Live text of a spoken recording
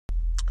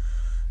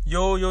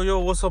Yo,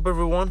 what's up,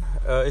 everyone?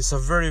 It's a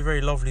very,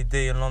 very lovely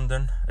day in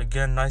London.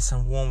 Again, nice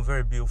and warm,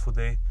 very beautiful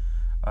day.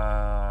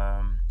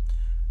 Lovely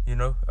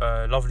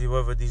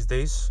weather these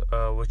days,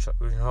 which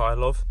I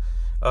love.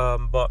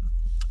 But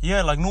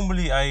yeah, like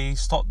normally I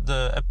start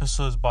the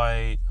episodes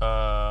by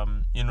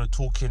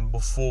talking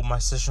before my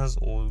sessions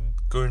or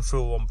going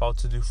through what I'm about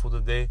to do for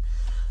the day.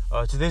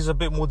 Today's a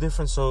bit more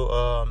different,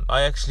 so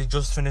I actually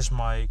just finished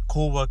my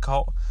core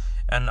workout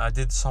and I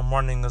did some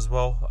running as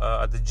well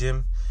at the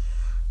gym.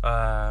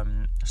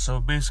 So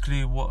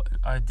basically what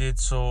I did,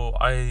 as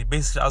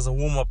a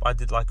warm-up I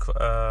did like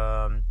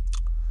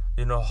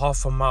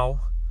half a mile,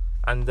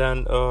 and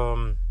then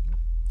I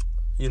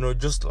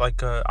just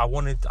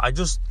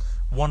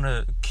want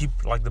to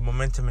keep like the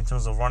momentum in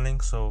terms of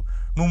running. So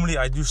normally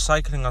I do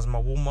cycling as my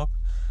warm-up,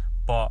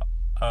 but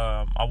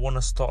I want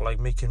to start like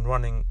making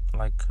running,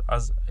 like,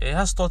 as it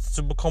has started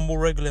to become more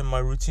regular in my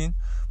routine,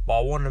 but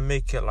I want to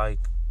make it like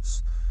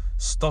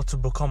start to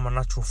become a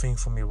natural thing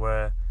for me,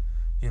 where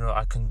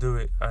I can do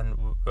it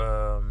and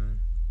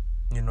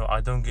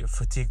I don't get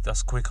fatigued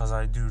as quick as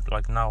I do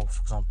like now, for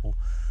example.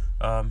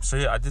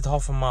 I did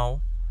half a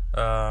mile.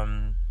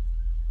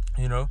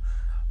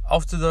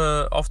 After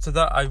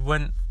that I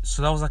went,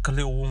 so that was like a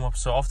little warm up.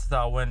 So after that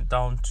I went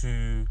down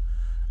to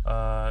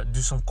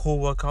do some core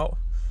workout.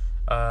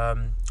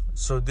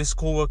 So this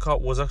core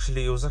workout was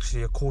actually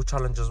a core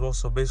challenge as well.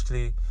 So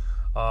basically,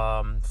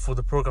 for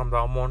the program that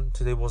I'm on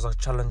today was a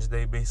challenge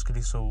day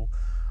basically. So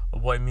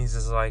what it means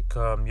is like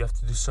you have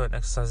to do certain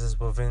exercises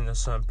within a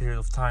certain period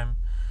of time.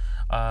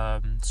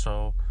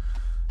 So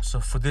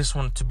for this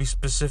one, to be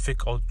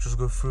specific, I'll just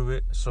go through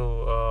it.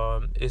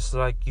 So it's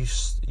like you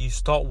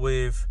start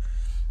with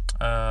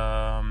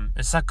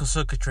it's like a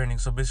circuit training.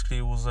 So basically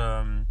it was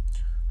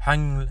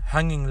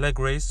hanging leg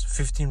raise,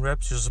 15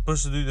 reps. You're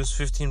supposed to do this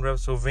 15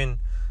 reps within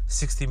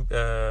 60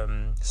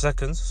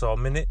 seconds, so a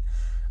minute,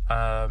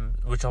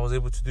 which I was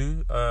able to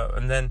do,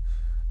 and then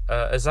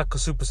it's like a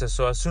superset.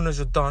 So as soon as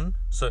you're done,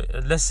 so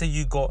let's say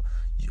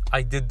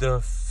I did the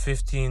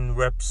 15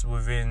 reps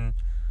within,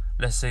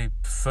 let's say,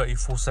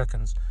 34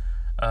 seconds.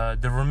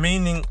 The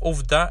remaining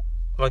of that,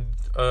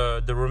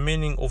 the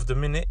remaining of the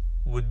minute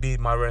would be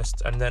my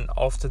rest, and then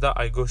after that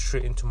I go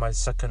straight into my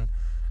second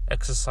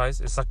exercise.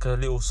 It's like a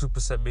little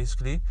superset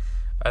basically,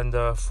 and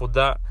for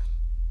that,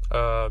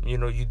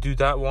 you do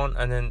that one,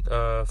 and then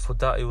for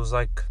that it was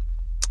like,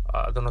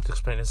 I don't know how to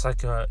explain. It's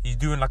like you're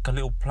doing like a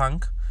little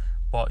plank,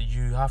 but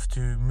you have to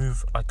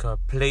move like a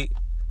plate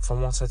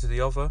from one side to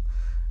the other.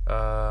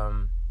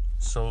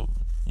 So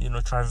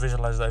try and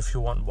visualize that if you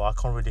want, but I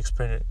can't really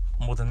explain it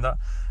more than that.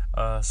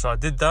 So I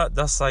did that.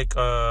 That's like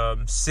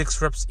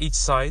 6 reps each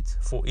side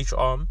for each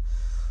arm.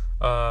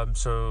 And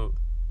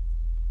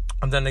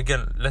then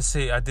again, let's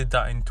say I did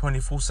that in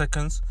 24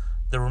 seconds.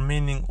 The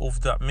remaining of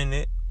that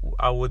minute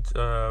I would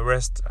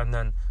rest, and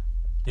then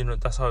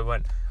that's how it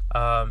went.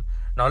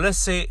 Now let's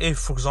say if,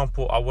 for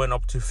example, I went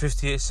up to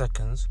 58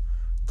 seconds,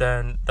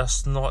 then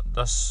that's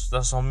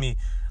on me.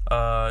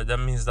 That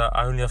means that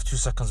I only have 2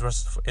 seconds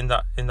rest in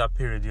that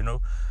period,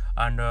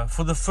 And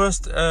for the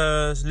first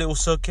little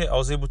circuit, I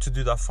was able to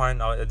do that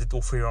fine. I did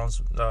all 3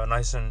 rounds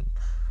nice and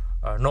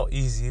not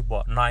easy,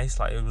 but nice.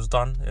 Like, it was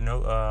done, it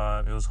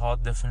was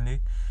hard,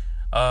 definitely.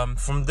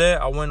 From there,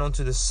 I went on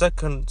to the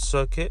second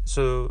circuit.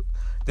 So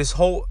this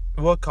whole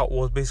workout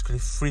was basically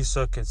 3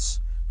 circuits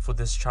for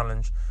this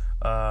challenge.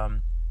 I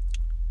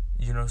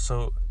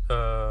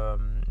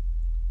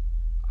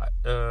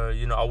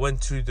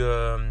went to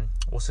the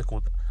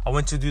I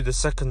went to do the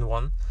second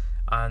one,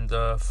 and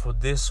for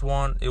this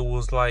one it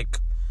was like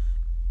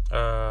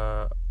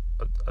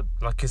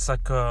it's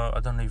like I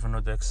don't even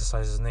know the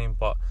exercise's name,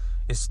 but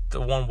it's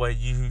the one where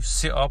you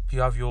sit up.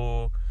 You have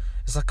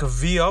it's like a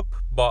V up,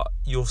 but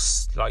you're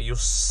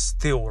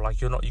still,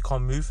 like, you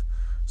can't move.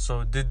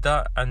 So did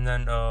that, and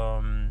then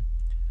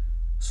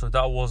so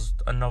that was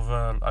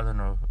another, I don't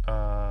know,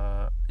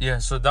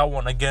 so that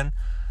one again,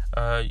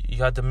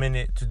 you had a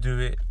minute to do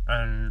it,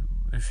 and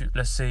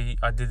let's say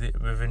I did it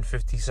within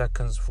 50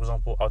 seconds, for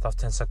example, I would have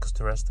 10 seconds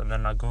to rest, and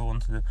then I go on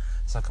to the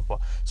second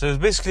part. So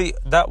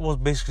that was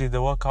basically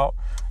the workout.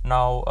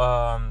 Now,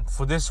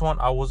 for this one,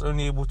 I was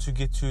only able to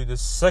get to the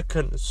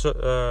second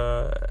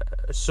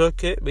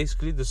circuit,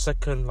 basically the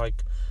second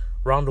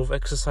round of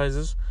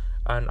exercises,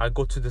 and I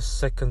got to the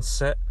second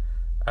set,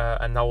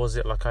 and that was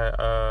it.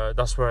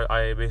 That's where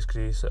I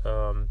basically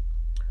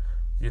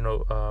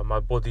my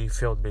body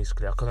failed,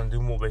 basically. I couldn't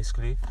do more,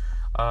 basically.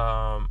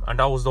 And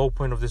that was the whole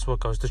point of this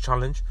workout, was the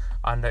challenge,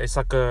 and it's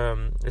like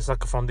a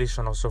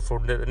foundation also for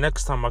the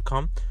next time I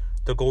come.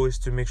 The goal is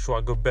to make sure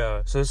I go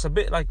better. So it's a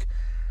bit like,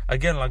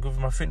 again, like with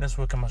my fitness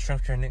work and my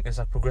strength training, it's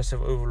like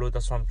progressive overload.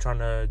 That's what I'm trying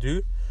to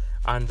do,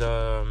 and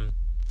you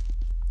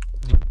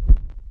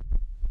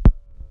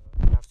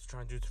have to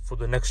try and do it for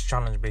the next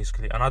challenge,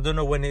 basically. And I don't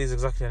know when it is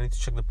exactly. I need to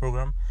check the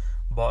program,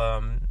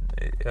 but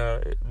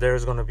there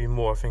is going to be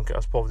more, I think,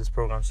 as part of this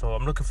program. So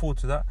I'm looking forward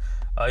to that.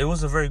 It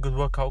was a very good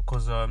workout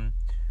because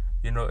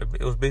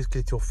it was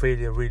basically till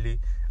failure, really.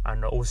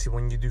 And obviously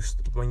when you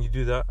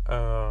do that,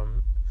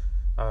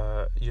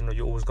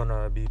 you're always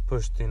gonna be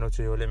pushed, to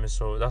your limit.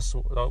 So that's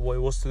what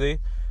it was today.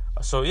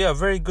 So yeah,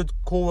 very good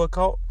core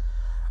workout.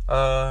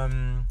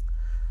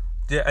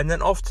 Yeah, and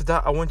then after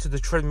that, I went to the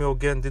treadmill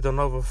again, did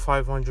another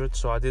 500.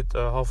 So I did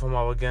half a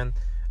mile again,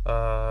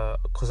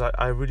 because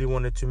I really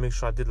wanted to make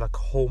sure I did like a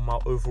whole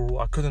mile overall.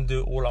 I couldn't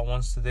do it all at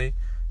once today,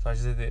 so I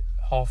just did it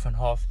half and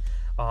half.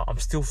 I'm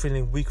still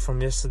feeling weak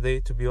from yesterday,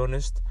 to be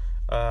honest.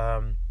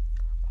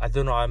 I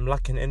don't know, I'm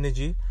lacking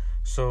energy.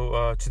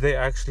 So today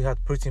I actually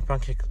had protein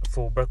pancake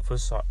for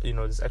breakfast. So,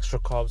 there's extra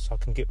carbs, so I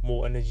can get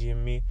more energy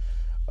in me.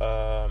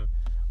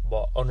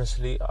 But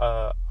honestly,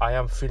 I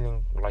am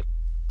feeling like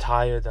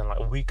tired and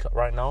like weak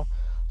right now.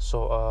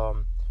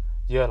 So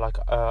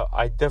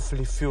I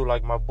definitely feel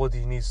like my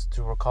body needs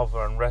to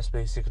recover and rest,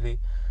 basically.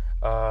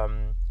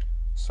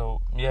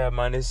 So yeah,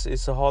 man,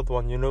 it's a hard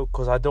one,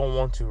 because I don't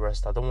want to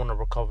rest. I don't want to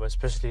recover,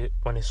 especially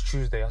when it's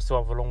Tuesday. I still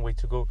have a long way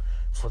to go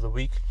for the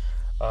week.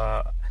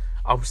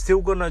 I'm still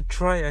gonna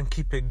try and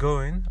keep it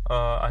going.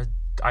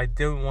 I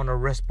don't want to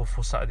rest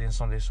before Saturday and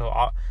Sunday. So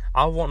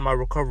I want my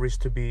recoveries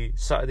to be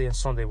Saturday and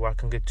Sunday, where I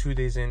can get 2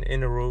 days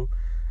in a row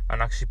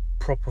and actually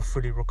proper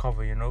fully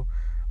recover.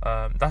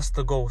 That's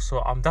the goal.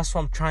 So that's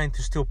what I'm trying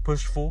to still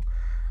push for.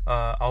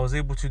 I was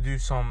able to do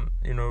some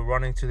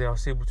running today. I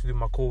was able to do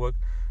my core work,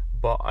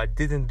 but I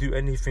didn't do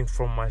anything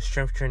from my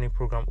strength training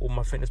program or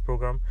my fitness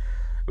program.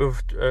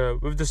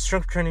 With the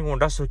strength training one,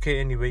 that's okay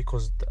anyway,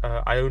 because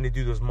I only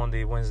do those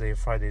Monday, Wednesday, and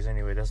Fridays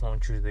anyway. That's not on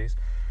Tuesdays.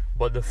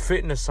 But the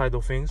fitness side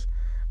of things,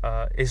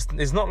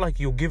 it's not like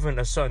you're given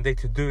a certain day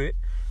to do it.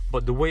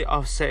 But the way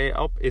I've set it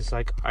up is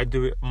like I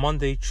do it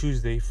Monday,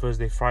 Tuesday,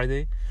 Thursday,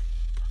 Friday.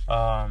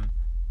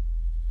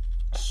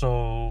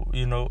 So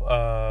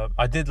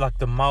I did like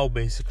the mile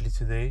basically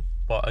today.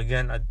 But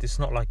again, it's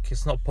not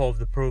part of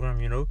the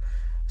program,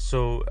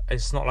 So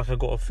it's not like I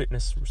got a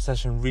fitness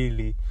session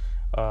really.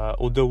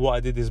 Although what I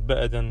did is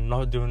better than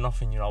not doing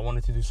nothing. I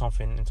wanted to do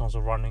something in terms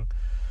of running.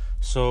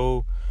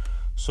 So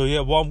yeah,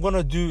 what I'm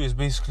gonna do is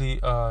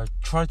basically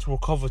try to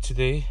recover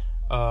today.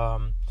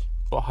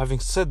 But having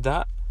said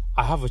that,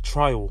 I have a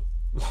trial.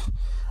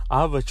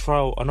 Another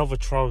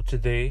trial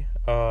today.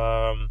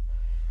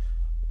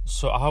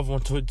 So I have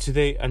one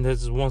today, and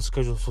there's one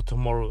scheduled for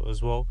tomorrow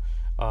as well.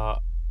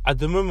 At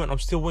the moment, I'm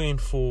still waiting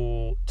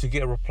to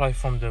get a reply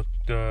from the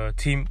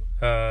team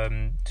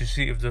to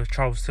see if the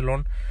trial is still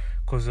on.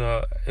 Because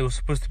it was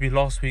supposed to be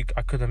last week.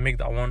 I couldn't make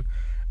that one,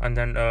 and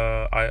then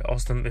I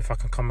asked them if I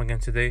can come again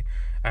today,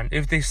 and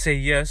if they say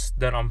yes,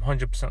 then I'm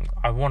 100%.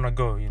 I want to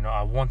go.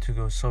 I want to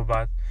go so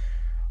bad.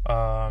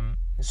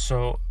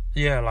 So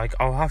yeah, like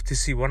I'll have to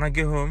see when I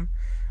get home.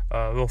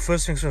 Well,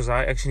 first things first,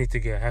 I actually need to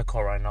get a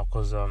haircut right now,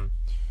 because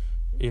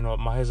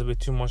my hair's a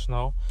bit too much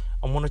now.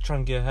 I'm gonna try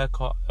and get a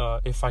haircut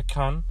if I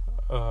can.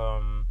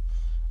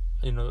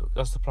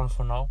 That's the plan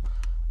for now,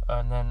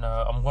 and then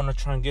I'm gonna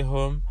try and get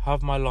home,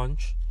 have my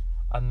lunch.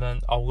 And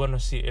then I'm going to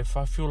see if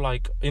I feel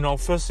like,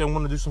 firstly I'm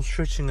going to do some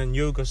stretching and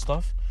yoga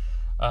stuff.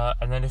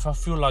 And then if I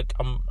feel like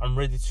I'm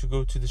ready to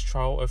go to this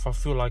trial, if I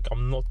feel like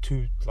I'm not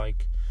too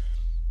like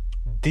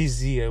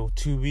dizzy or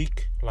too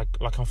weak, like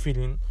I'm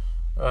feeling,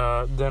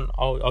 then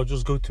I'll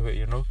just go to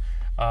it,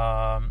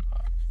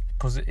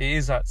 because it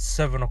is at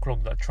 7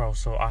 o'clock, that trial.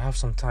 So I have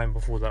some time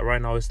before that. Right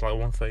now it's like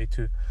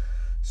 1:32.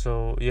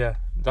 So yeah,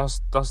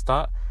 that's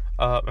that.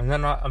 And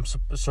then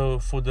so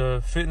for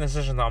the fitness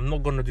session that I'm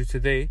not going to do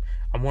today,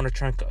 I'm going to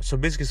try and... So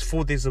basically it's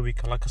 4 days a week.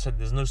 And like I said,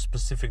 there's no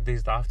specific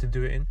days that I have to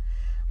do it in.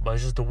 But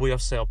it's just the way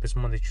I've set up. It's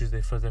Monday,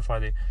 Tuesday, Thursday,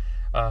 Friday.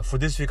 For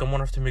this week, I'm going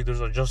to have to make those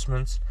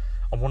adjustments.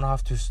 I'm going to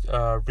have to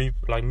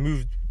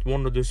move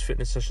one of those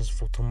fitness sessions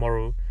for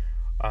tomorrow.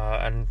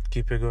 And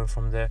keep it going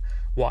from there.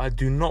 What I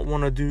do not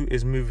want to do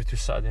is move it to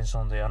Saturday and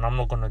Sunday. And I'm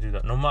not going to do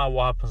that. No matter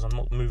what happens, I'm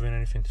not moving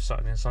anything to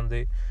Saturday and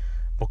Sunday.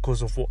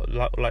 Because of what,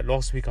 like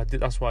last week I did.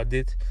 That's what I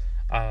did.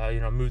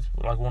 Moved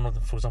like one of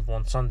them, for example,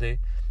 on Sunday,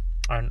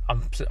 and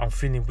I'm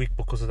feeling weak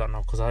because of that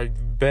now, because I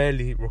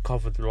barely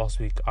recovered last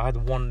week. I had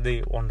one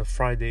day on the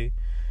Friday,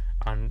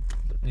 and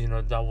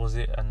that was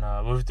it. And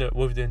with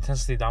the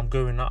intensity that I'm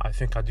going at, I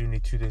think I do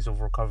need 2 days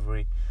of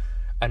recovery.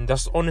 And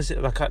that's honestly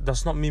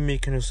that's not me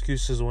making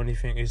excuses or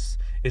anything. It's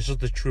just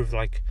the truth.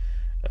 Like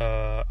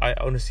I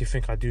honestly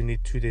think I do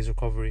need 2 days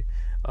recovery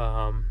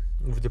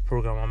with the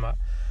program I'm at.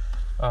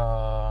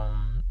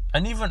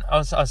 And even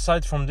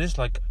aside from this,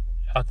 like,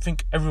 I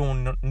think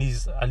everyone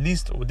needs at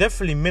least,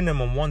 definitely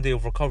minimum 1 day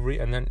of recovery,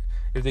 and then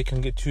if they can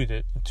get two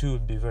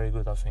would be very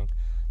good, I think,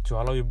 to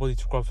allow your body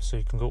to recover so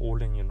you can go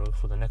all in,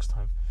 for the next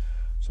time.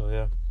 So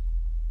yeah.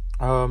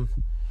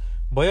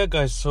 But yeah,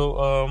 guys,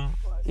 so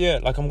yeah,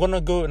 like I'm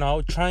gonna go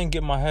now, try and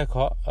get my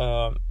haircut,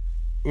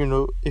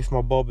 if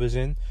my barber's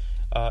in.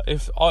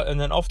 And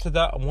then after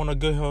that, I wanna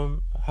go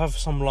home, have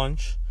some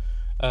lunch,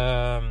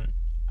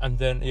 and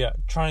then yeah,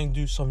 try and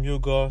do some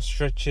yoga,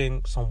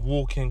 stretching, some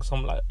walking,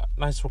 some like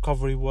nice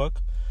recovery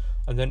work.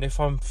 And then if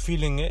I'm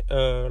feeling it,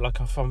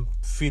 if I'm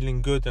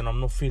feeling good and I'm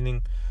not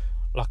feeling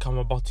like I'm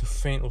about to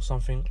faint or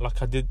something, like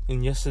I did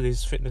in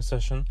yesterday's fitness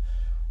session,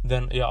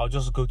 then yeah, I'll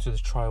just go to the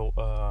trial,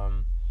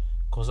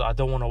 because I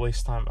don't want to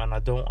waste time, and I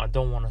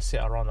don't want to sit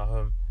around at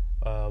home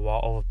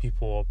while other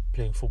people are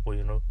playing football,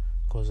 you know,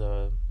 because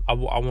I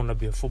want to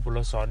be a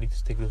footballer, so I need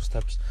to take those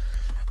steps.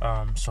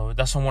 So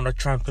that's what I want to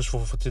try and push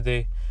for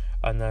today.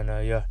 And then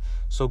yeah,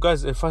 so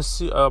guys, if I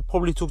see,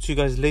 probably talk to you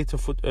guys later.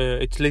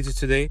 It's later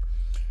today,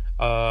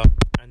 and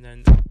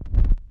then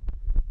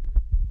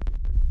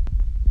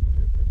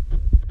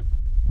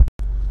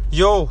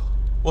yo,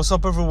 what's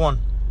up, everyone?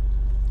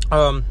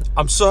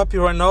 I'm so happy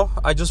right now.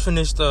 I just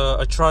finished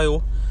a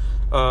trial.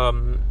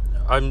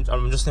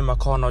 I'm just in my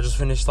car now. I just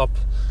finished up.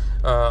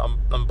 I'm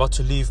about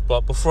to leave,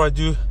 but before I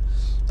do,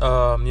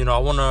 you know, I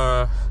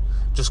wanna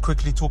just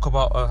quickly talk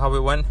about how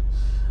it went.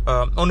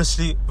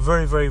 Honestly,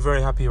 very, very,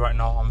 very happy right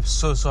now. I'm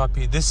so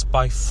happy. This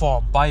by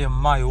far, by a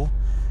mile,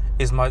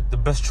 is the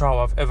best trial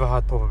I've ever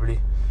had, probably.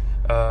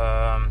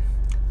 I'm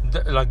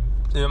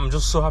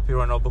just so happy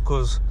right now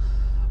because,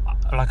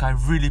 like, I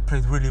really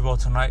played really well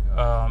tonight.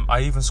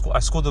 I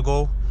scored a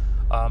goal.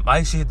 I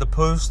actually hit the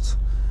post.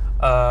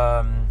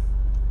 I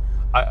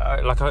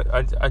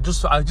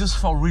just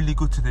felt really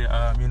good today.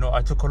 You know,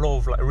 I took a lot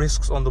of like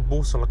risks on the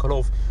ball, so like a lot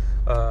of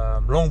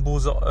long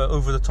balls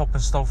over the top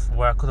and stuff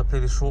where I could have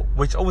played it short,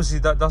 which obviously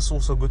that's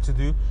also good to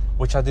do,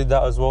 which I did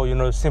that as well, you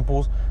know,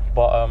 simples.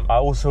 But I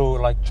also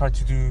like try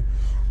to do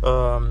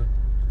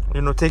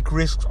you know, take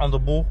risks on the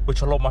ball,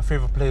 which a lot of my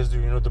favorite players do,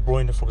 you know, De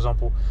Bruyne, for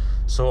example.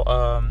 So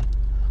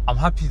I'm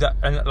happy that,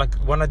 and like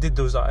when I did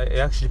those, it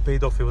actually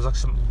paid off. It was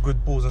actually some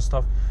good balls and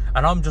stuff,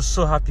 and I'm just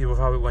so happy with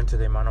how it went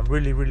today, man. I'm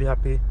really, really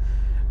happy.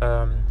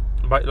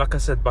 But like I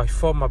said, by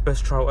far my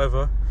best trial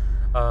ever,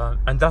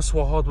 and that's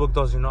what hard work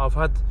does. You know, I've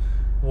had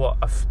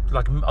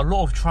like a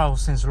lot of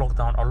trials since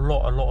lockdown, a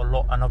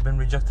lot, and I've been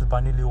rejected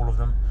by nearly all of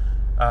them.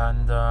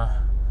 And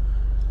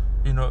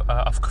you know,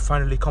 I've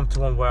finally come to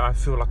one where I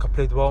feel like I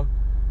played well.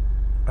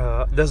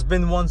 There's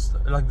been one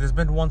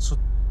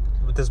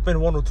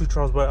or two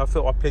trials where I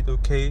felt I played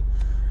okay,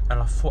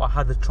 and I thought I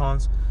had the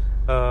chance.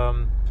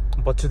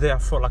 But today I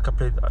felt like I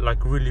played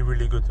like really,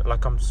 really good.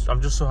 Like I'm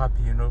just so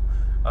happy, you know.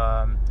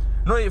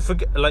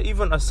 Forget, like,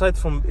 even aside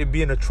from it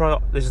being a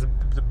trial, this is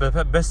the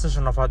best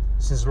session I've had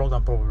since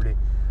lockdown, probably.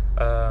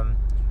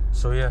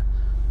 So yeah,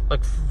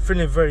 like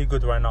feeling very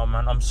good right now,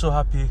 man. I'm so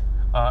happy.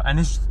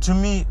 And to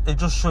me, it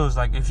just shows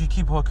like if you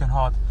keep working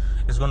hard,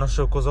 it's gonna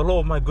show. Because a lot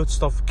of my good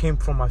stuff came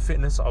from my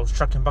fitness. I was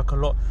tracking back a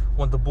lot,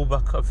 won the ball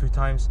back a few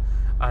times,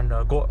 and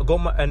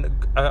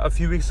a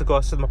few weeks ago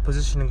I said my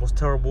positioning was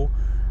terrible.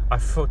 I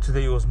felt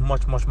today it was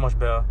much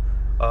better.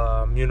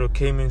 You know,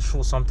 came in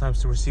short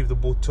sometimes to receive the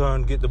ball,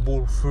 turn, get the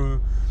ball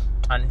through,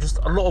 and just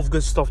a lot of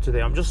good stuff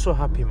today. I'm just so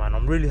happy, man.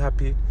 I'm really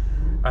happy.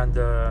 And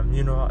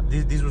you know,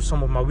 these were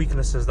some of my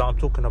weaknesses that I'm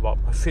talking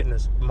about: my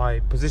fitness, my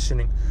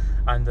positioning,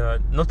 and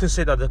not to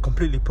say that they're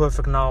completely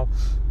perfect now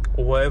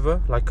or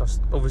whatever. Like,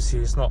 obviously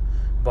it's not,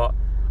 but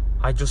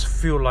I just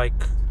feel like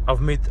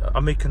I'm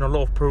making a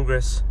lot of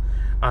progress.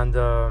 And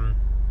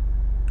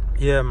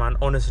yeah, man,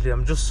 honestly,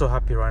 I'm just so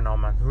happy right now,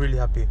 man. Really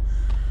happy.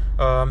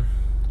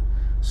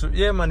 So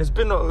yeah, man, it's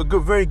been a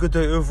very good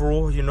day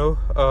overall, you know.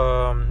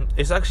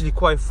 It's actually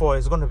quite far.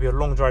 It's going to be a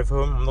long drive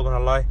home, I'm not going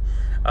to lie.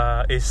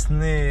 It's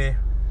near,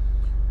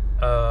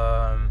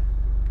 how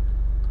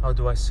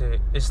do I say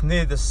it? It's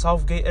near the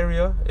Southgate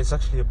area. It's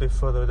actually a bit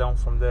further down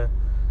from there.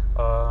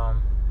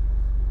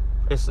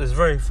 It's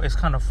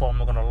kind of far, I'm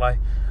not going to lie.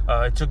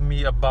 It took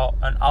me about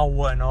an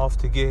hour and a half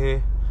to get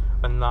here.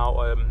 And now,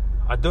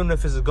 I don't know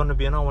if it's going to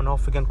be an hour and a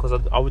half again, because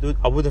I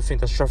wouldn't think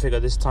there's traffic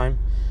at this time.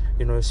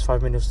 You know, it's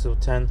 5 minutes till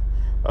 10.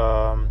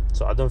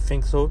 So I don't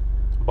think so,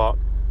 but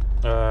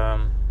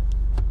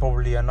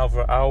probably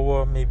another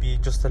hour, maybe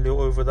just a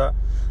little over that.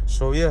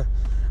 So yeah,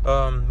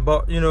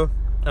 but you know,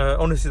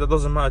 honestly, that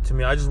doesn't matter to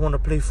me. I just want to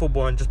play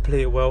football and just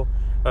play it well.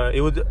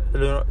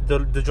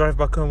 The drive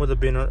back home would have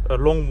been a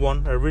long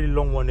one, a really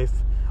long one, if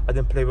I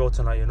didn't play well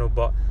tonight, you know.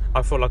 But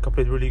I felt like I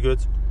played really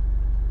good,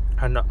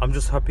 and I'm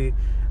just happy.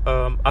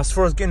 As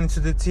far as getting into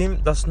the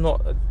team,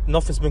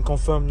 nothing's been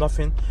confirmed,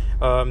 nothing.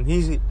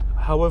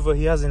 However,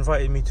 he has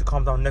invited me to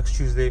come down next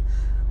Tuesday,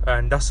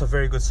 and that's a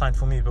very good sign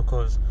for me,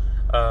 because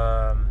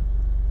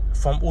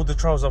from all the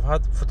trials I've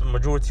had, for the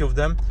majority of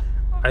them,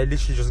 I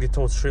literally just get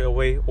told straight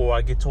away, or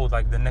I get told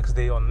like the next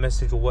day on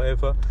message or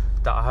whatever,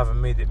 that I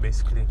haven't made it,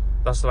 basically.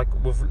 That's like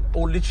with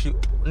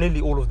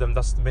nearly all of them,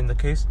 that's been the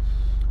case.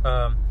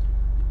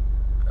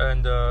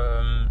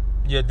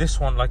 Yeah, this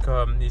one, like,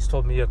 he's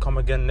told me, yeah, come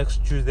again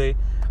next Tuesday,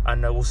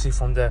 and we'll see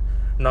from there.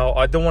 Now,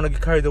 I don't want to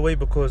get carried away,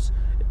 because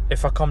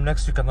if I come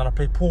next week and then I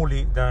play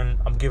poorly, then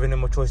I'm giving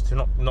him a choice to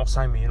not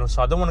sign me, you know.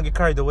 So I don't want to get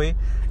carried away.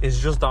 It's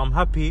just that I'm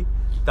happy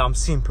that I'm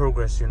seeing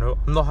progress, you know.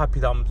 I'm not happy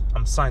that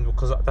I'm signed,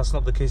 because that's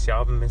not the case yet. I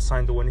haven't been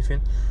signed or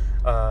anything.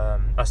 I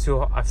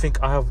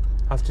think I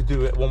have to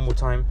do it one more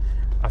time,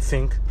 I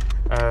think.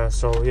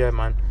 So yeah,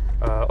 man.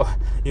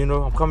 You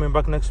know, I'm coming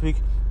back next week,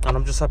 and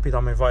I'm just happy that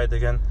I'm invited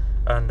again,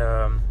 and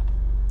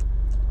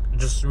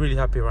just really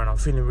happy right now,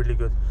 feeling really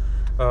good.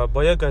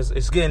 But yeah, guys,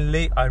 it's getting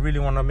late. I really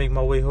want to make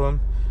my way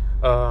home.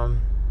 I'm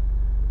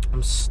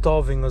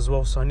starving as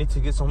well, so I need to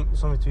get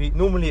something to eat.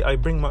 Normally I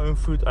bring my own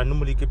food. I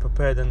normally get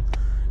prepared and,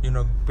 you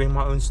know, bring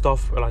my own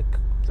stuff, like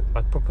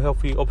like proper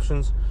healthy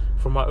options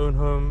from my own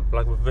home,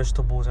 like with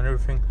vegetables and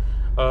everything.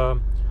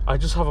 I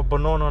just have a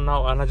banana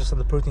now, and I just had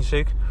the protein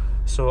shake.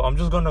 So I'm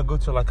just gonna go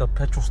to like a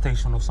petrol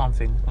station or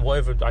something,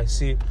 whatever I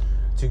see,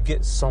 to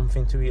get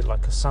something to eat,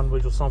 like a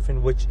sandwich or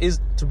something, which is,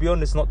 to be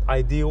honest, not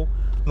ideal.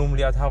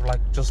 Normally I'd have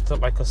like just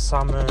like a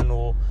salmon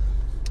or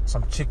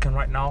some chicken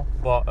right now,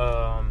 but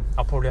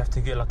I'll probably have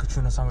to get like a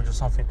tuna sandwich or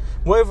something.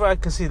 Whatever I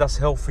can see that's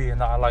healthy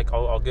and that I like,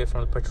 I'll get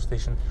from the petrol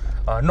station.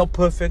 Not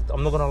perfect,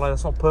 I'm not gonna lie,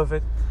 that's not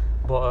perfect,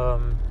 but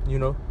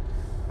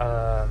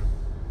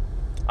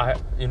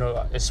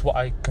it's what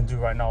I can do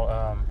right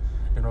now.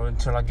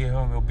 Until I get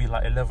home, it'll be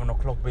like 11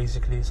 o'clock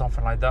basically,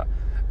 something like that,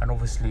 and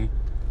obviously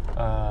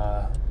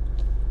by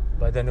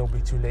then it'll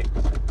be too late.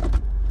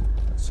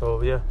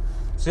 So yeah,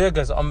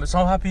 guys, I'm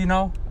so happy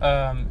now.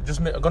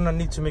 Gonna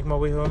need to make my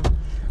way home.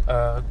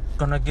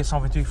 Gonna get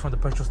something to eat from the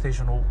petrol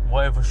station or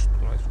whatever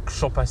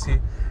shop I see,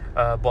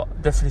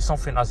 but definitely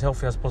something as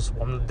healthy as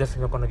possible. I'm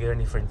definitely not gonna get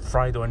anything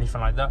fried or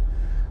anything like that,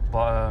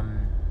 but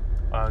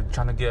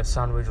trying to get a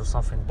sandwich or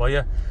something. But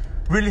yeah,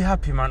 really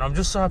happy, man. I'm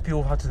just so happy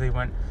with how today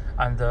went,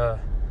 and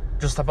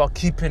just about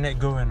keeping it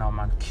going now,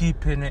 man.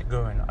 Keeping it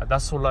going.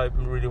 That's all I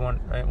really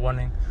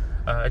wanting.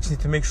 I just need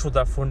to make sure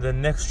that for the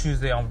next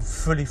Tuesday I'm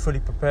fully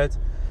prepared,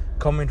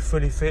 coming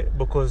fully fit,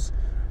 because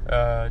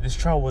this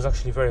trial was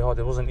actually very hard.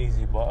 It wasn't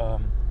easy, but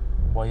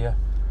yeah.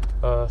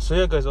 So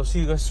yeah, guys, I'll see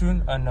you guys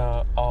soon, and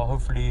I'll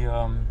hopefully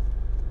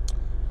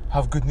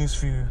have good news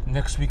for you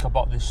next week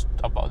about this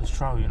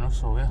trial.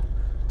 So yeah,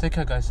 take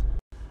care, guys.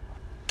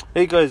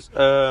 Hey guys,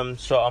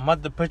 so I'm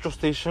at the petrol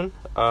station.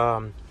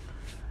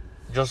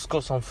 Just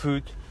got some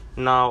food.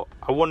 Now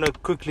I want to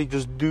quickly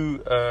just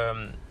do.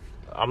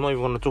 I'm not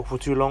even going to talk for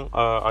too long.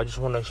 I just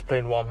want to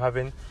explain what I'm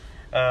having.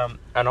 And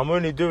I'm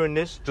only doing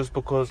this just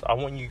because I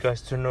want you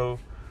guys to know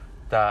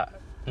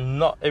that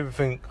not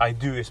everything I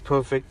do is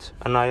perfect,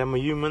 and I am a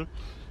human.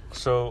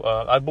 So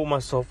I bought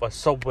myself a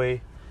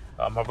Subway.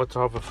 I'm about to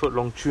have a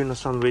foot-long tuna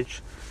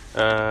sandwich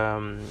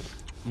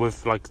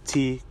with like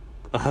tea.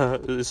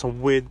 It's a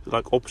weird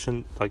like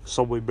option, like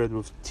Subway bread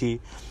with tea.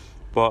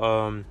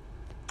 But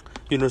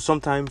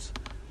sometimes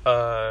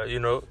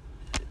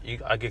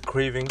I get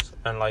cravings,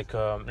 and like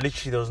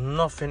literally there was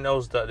nothing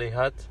else that they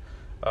had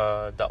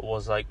that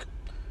was like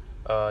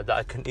that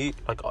I can eat.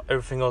 Like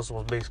everything else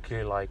was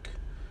basically like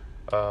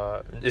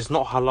it's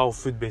not halal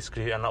food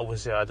basically, and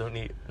obviously I don't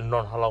eat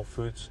non-halal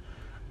foods.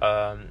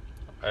 And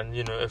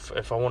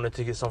if I wanted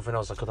to get something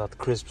else, I could have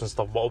crisps and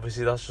stuff, but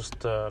obviously that's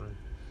just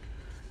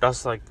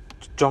that's like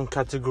junk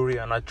category,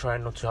 and I try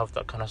not to have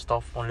that kind of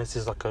stuff unless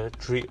it's like a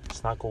treat,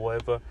 snack or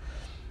whatever.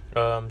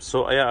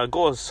 So yeah, I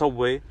got a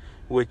Subway,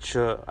 which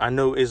I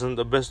know isn't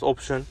the best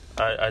option.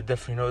 I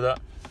definitely know that,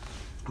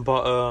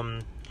 but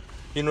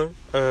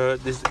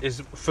this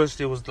is,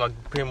 firstly, it was like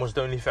pretty much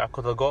the only thing I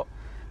could have got,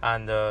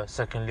 and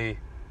secondly,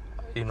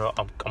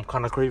 I'm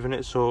kind of craving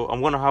it, so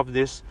I'm gonna have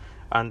this.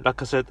 And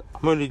like I said,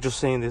 I'm only just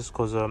saying this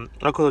because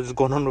I could have just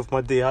gone on with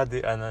my day, had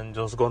it, and then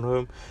just gone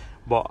home.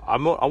 But I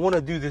want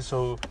to do this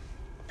so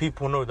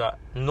people know that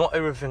not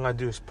everything I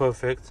do is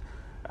perfect,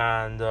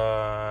 and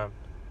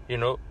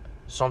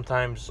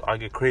sometimes I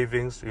get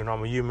cravings. I'm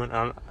a human,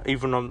 and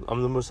even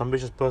I'm the most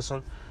ambitious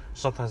person,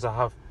 sometimes I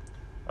have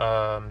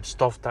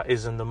stuff that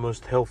isn't the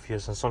most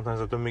healthiest, and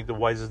sometimes I don't make the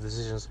wisest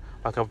decisions,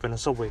 like I've been a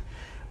Subway.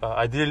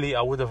 Ideally,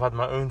 I would have had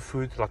my own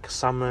food, like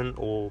salmon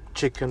or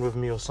chicken with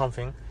me or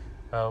something,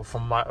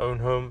 from my own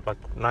home, like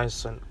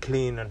nice and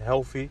clean and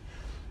healthy.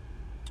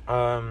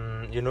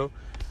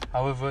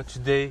 However,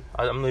 today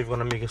I'm not even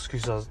gonna make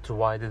excuses as to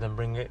why I didn't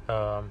bring it.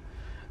 I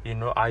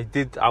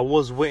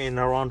was waiting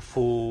around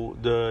for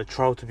the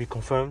trial to be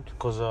confirmed,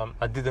 because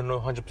I didn't know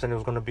 100% it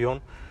was gonna be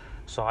on.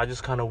 So I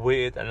just kind of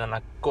waited, and then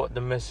I got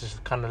the message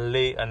kind of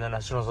late, and then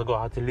as soon as I got,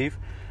 I had to leave.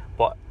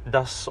 But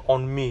that's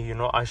on me,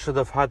 I should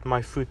have had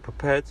my food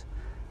prepared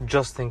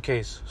just in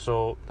case.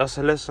 So that's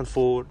a lesson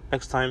for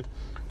next time,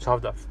 to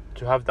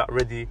have that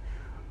ready,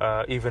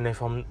 even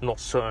if I'm not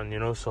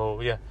certain,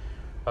 So yeah,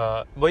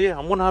 but yeah,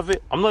 I'm gonna have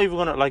it. I'm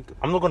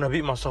not gonna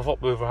beat myself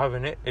up over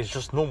having it. It's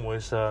just normal.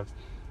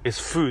 It's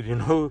food,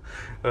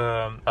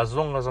 As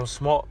long as I'm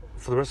smart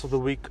for the rest of the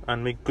week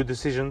and make good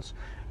decisions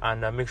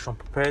and make sure I'm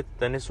prepared,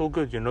 then it's all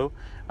good,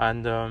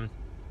 And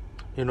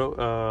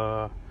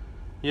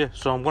yeah,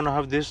 so I'm gonna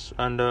have this,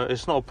 and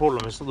it's not a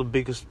problem. It's not the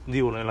biggest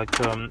deal, and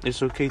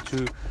it's okay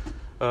to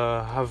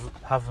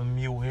have a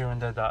meal here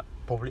and there that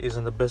probably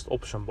isn't the best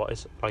option, but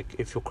it's like,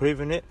 if you're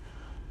craving it,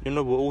 we're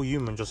all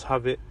human, just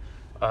have it.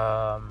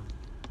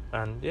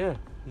 And yeah,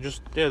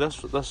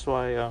 that's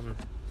why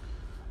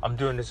I'm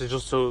doing this. It's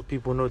just so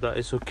people know that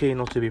it's okay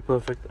not to be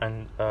perfect,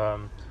 and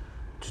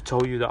to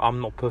tell you that I'm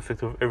not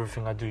perfect with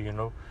everything I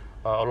do.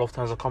 A lot of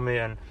times I come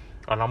here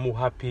and I'm all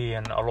happy,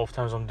 and a lot of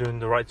times I'm doing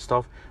the right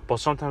stuff, but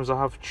sometimes I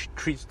have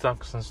treat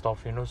snacks and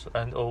stuff,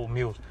 and or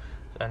meals,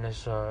 and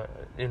it's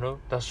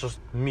that's just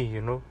me,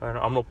 and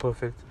I'm not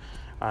perfect.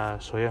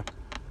 So yeah,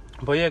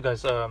 but yeah,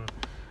 guys, I'm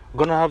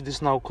gonna have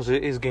this now because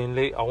it is getting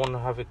late. I want to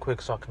have it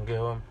quick so I can get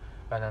home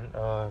and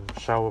then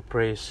shower,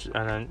 pray,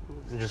 and then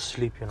just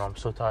sleep. I'm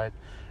so tired.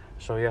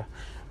 So yeah,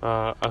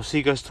 I'll see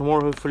you guys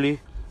tomorrow hopefully,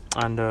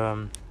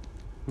 and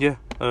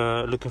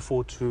looking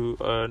forward to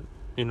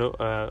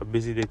a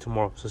busy day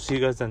tomorrow. So see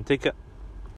you guys then. Take care.